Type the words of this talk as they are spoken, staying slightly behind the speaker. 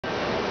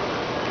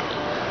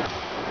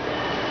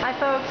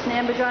folks,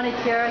 Nambajani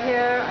Kiara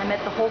here. I'm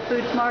at the Whole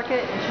Foods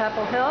Market in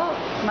Chapel Hill.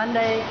 It's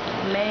Monday,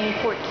 May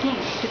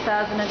 14th,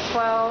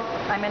 2012.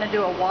 I'm going to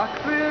do a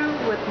walkthrough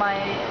with my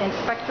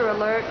inspector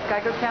alert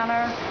Geiger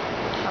counter.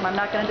 I'm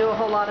not going to do a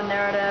whole lot of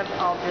narrative.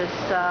 I'll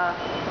just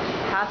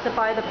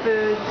pacify the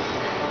foods.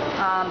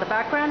 The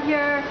background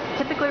here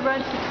typically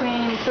runs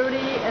between 30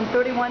 and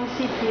 31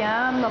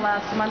 CPM the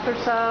last month or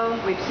so.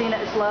 We've seen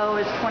it as low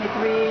as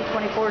 23,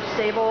 24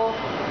 stable,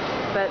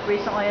 but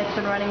recently it's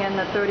been running in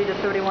the 30 to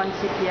 31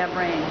 CPM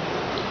range.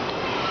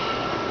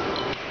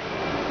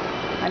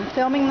 I'm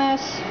filming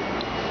this.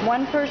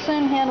 One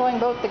person handling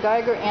both the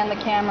Geiger and the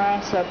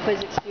camera, so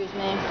please excuse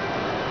me.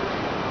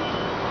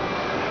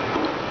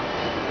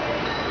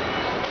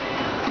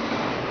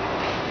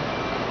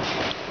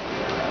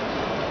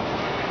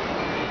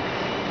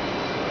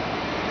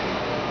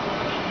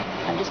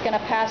 I'm just going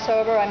to pass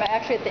over. I'm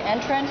actually at the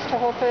entrance to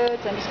Whole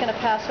Foods. I'm just going to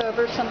pass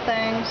over some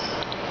things.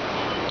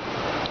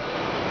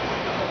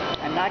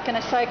 I'm not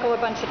going to cycle a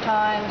bunch of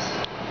times.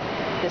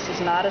 This is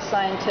not a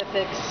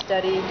scientific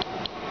study.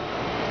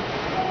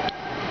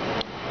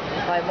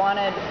 If I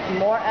wanted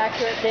more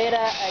accurate data,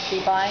 I'd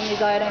be buying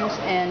these items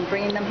and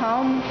bringing them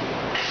home,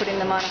 putting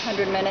them on a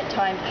 100-minute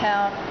time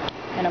count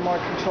in a more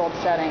controlled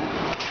setting.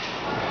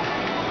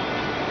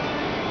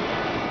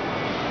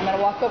 I'm going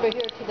to walk over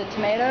here to the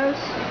tomatoes.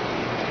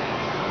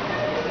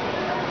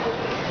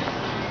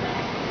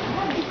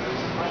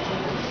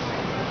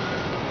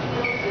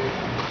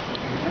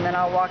 And then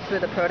I'll walk through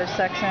the produce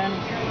section.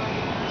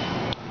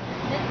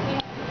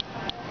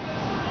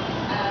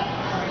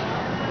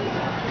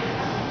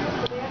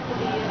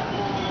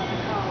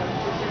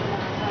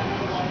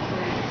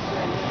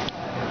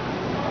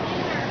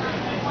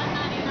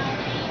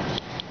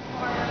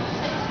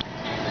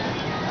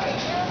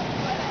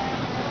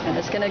 And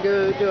it's going to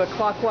go do a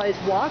clockwise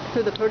walk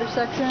through the produce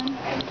section,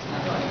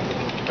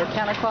 or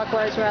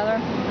counterclockwise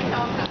rather.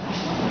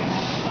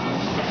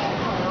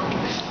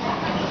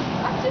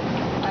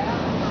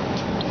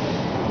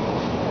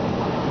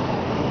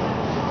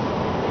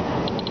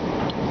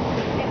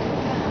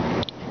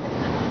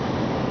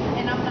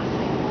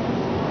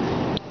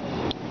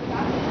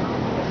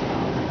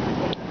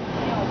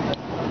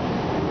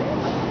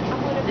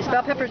 These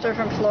bell peppers are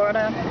from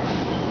Florida.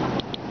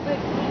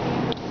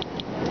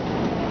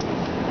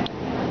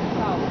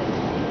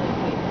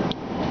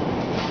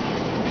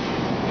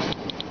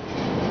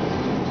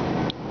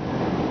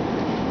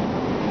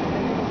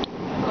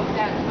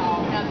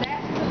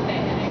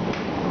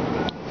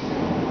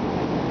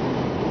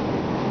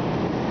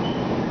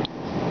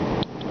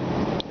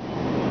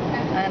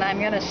 And I'm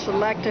going to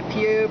select a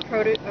few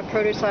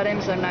produce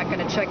items. I'm not going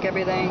to check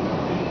everything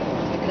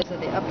because of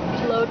the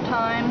upload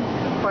time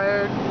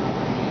required.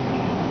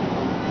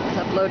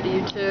 Let's upload to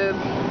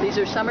YouTube. These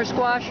are summer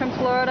squash from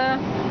Florida.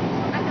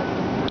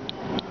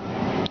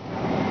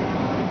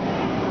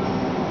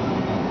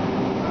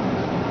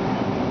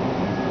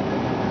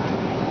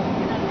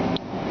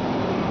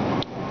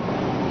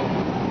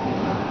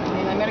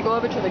 And I'm going to go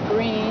over to the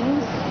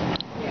greens.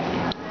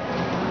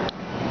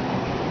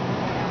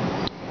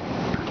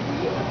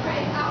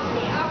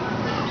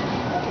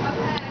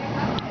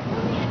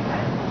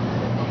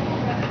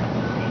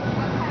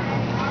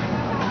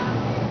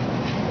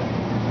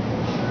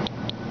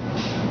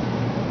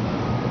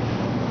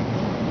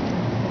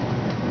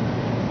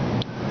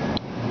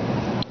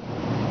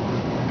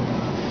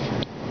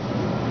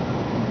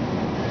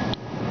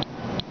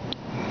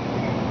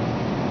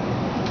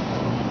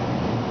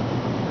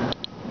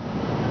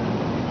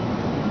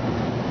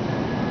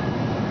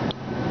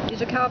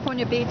 These are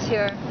California beets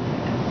here.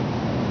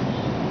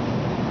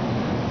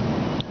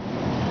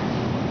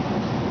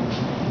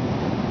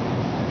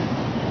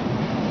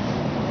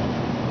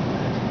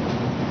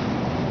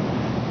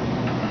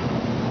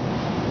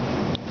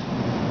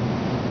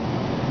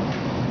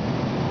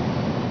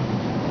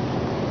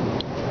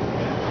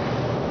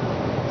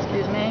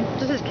 Excuse me.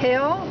 This is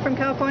kale from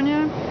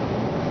California.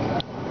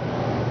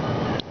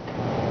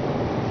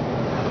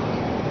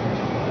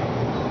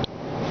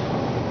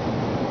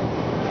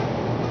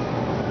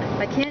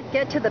 I can't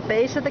get to the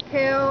base of the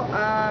kale.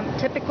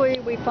 Typically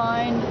we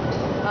find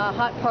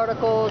hot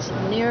particles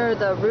near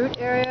the root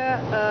area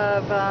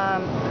of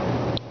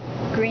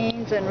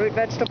greens and root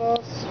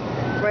vegetables,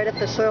 right at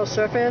the soil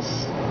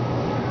surface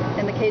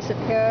in the case of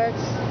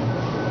carrots.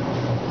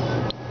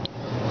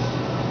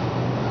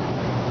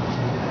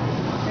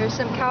 There's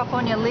some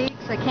California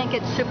leeks. I can't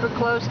get super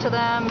close to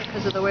them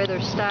because of the way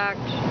they're stacked.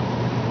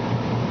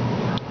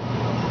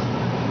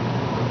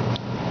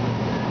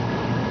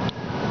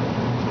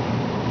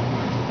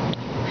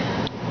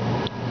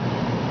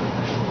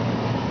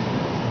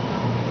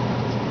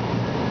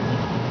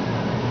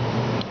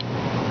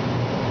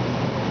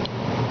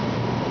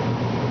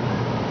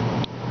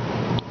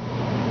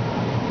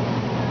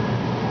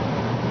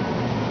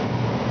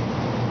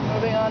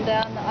 Moving on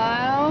down the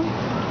aisle,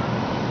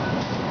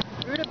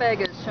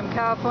 rutabagas from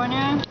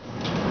California.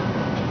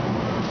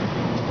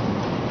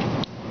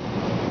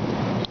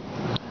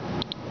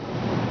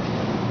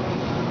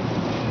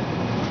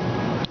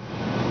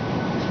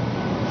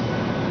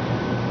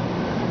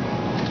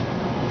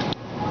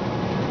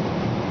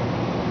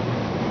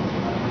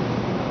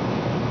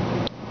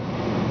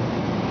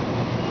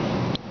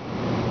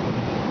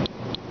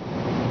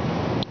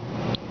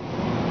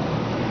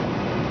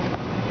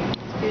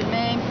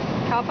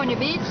 California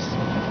beets.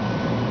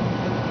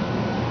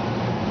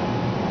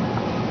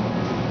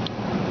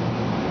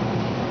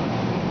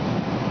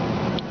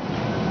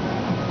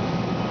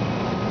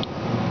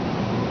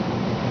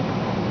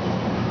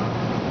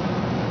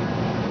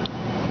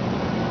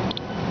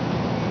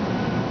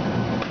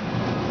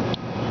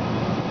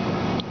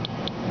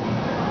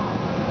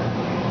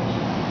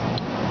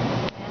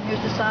 And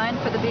here's the sign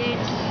for the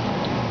beets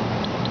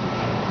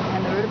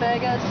and the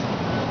rutabagas.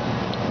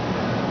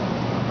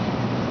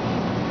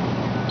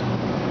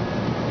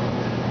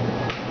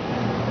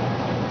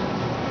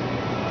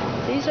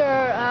 These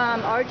are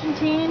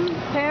Argentine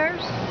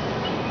pears.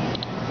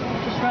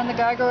 Just run the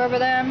Geiger over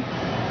them.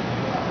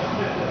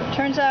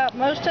 Turns out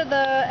most of the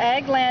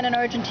ag land in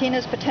Argentina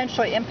is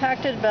potentially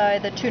impacted by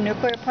the 2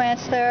 nuclear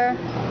plants there.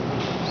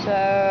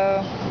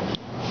 So,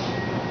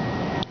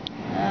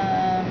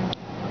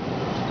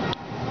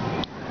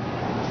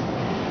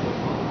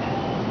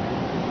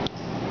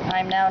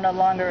 I'm now no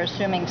longer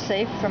assuming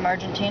safe from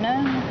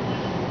Argentina.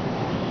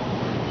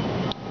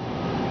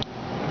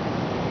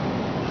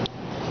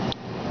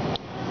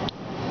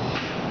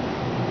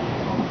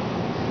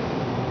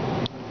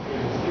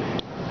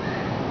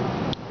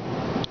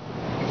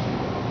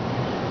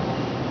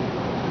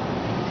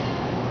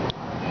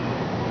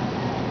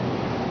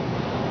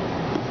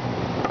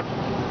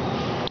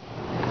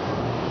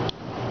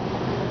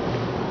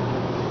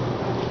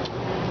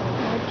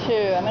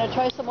 I'm going to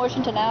try some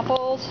Washington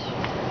apples.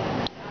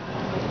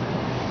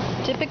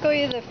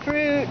 Typically the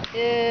fruit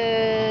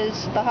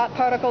is, the hot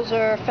particles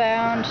are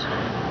found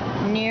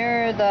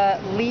near the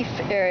leaf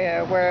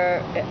area, where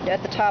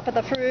at the top of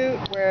the fruit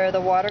where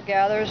the water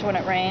gathers when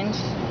it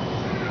rains.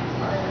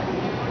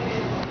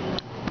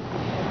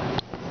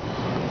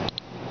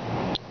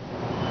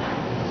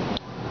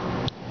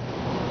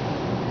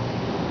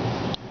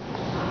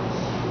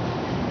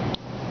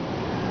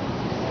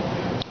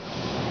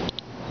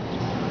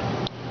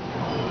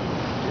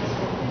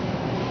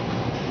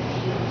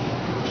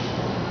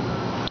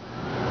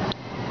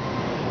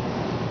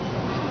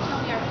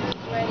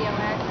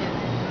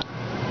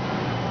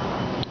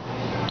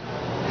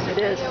 It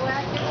is.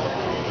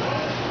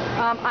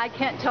 I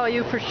can't tell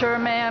you for sure,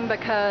 ma'am,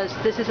 because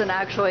this isn't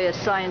actually a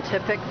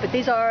scientific, but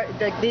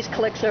these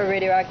clicks are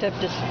radioactive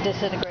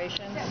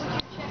disintegrations.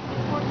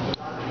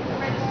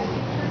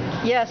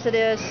 Yes, it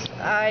is.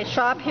 I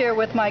shop here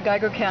with my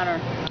Geiger counter.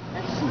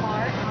 That's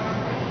smart.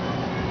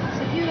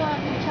 So you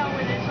can tell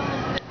where there's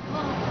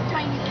little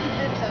tiny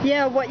bits of...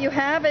 Yeah, what you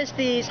have is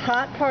these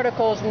hot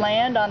particles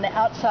land on the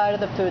outside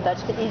of the food.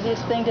 That's the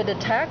easiest thing to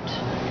detect.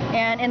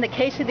 And in the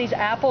case of these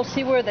apples,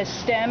 see where the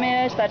stem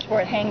is? That's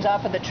where it hangs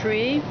off of the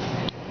tree.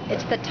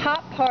 It's the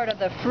top part of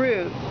the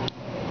fruit.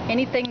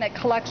 Anything that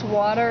collects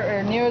water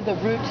or near the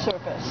root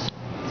surface.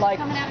 Like,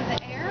 coming out of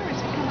the air, or is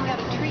it coming out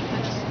of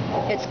treatments?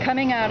 It's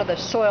coming out of the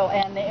soil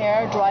and the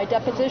air, dry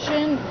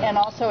deposition, and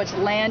also it's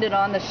landed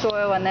on the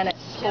soil and then it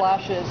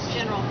splashes.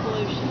 General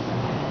pollution.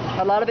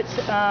 A lot of it's,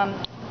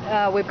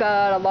 we've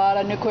got a lot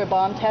of nuclear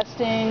bomb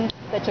testing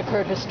that's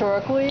occurred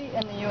historically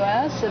in the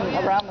U.S. and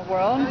around the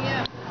world. Oh,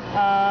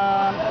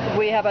 yeah.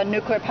 We have a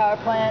nuclear power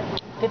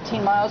plant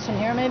 15 miles from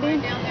here, maybe?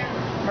 Right down there.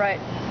 Right.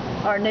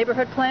 Our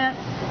neighborhood plant.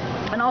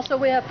 And also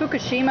we have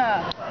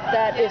Fukushima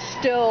that is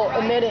still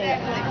emitting.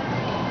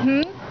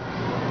 Exactly.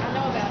 I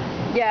know about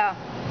it. Yeah.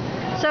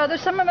 So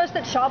there's some of us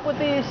that shop with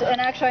these, and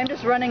actually I'm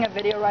just running a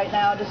video right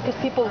now just because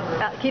people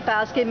keep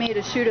asking me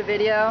to shoot a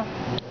video.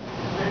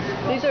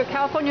 These are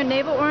California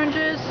navel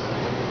oranges.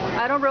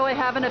 I don't really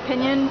have an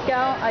opinion,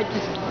 gal.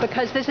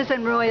 Because this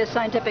isn't really a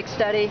scientific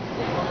study.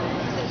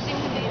 Does it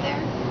seem to be there?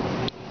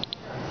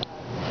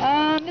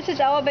 This is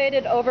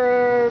elevated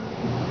over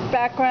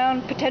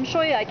background,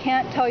 potentially. I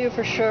can't tell you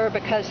for sure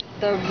because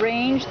the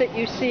range that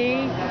you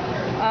see,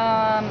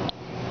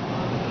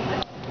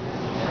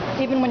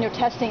 even when you're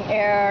testing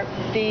air,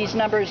 these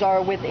numbers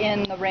are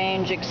within the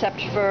range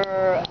except for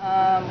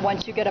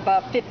once you get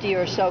above 50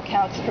 or so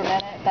counts per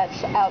minute.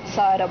 That's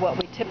outside of what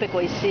we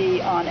typically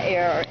see on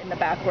air in the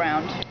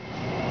background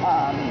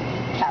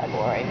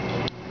category.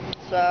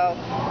 So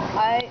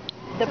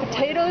the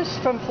potatoes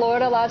from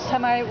Florida last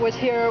time I was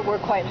here were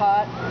quite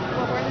hot.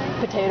 What were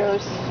they?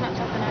 Potatoes. It's not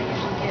something I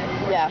usually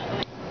get.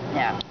 Yeah.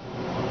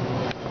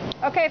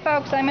 Yeah. Okay,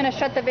 folks, I'm going to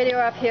shut the video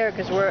off here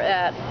because we're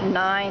at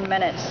 9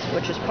 minutes,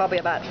 which is probably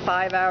about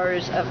 5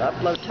 hours of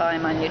upload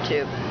time on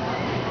YouTube.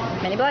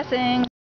 Many blessings.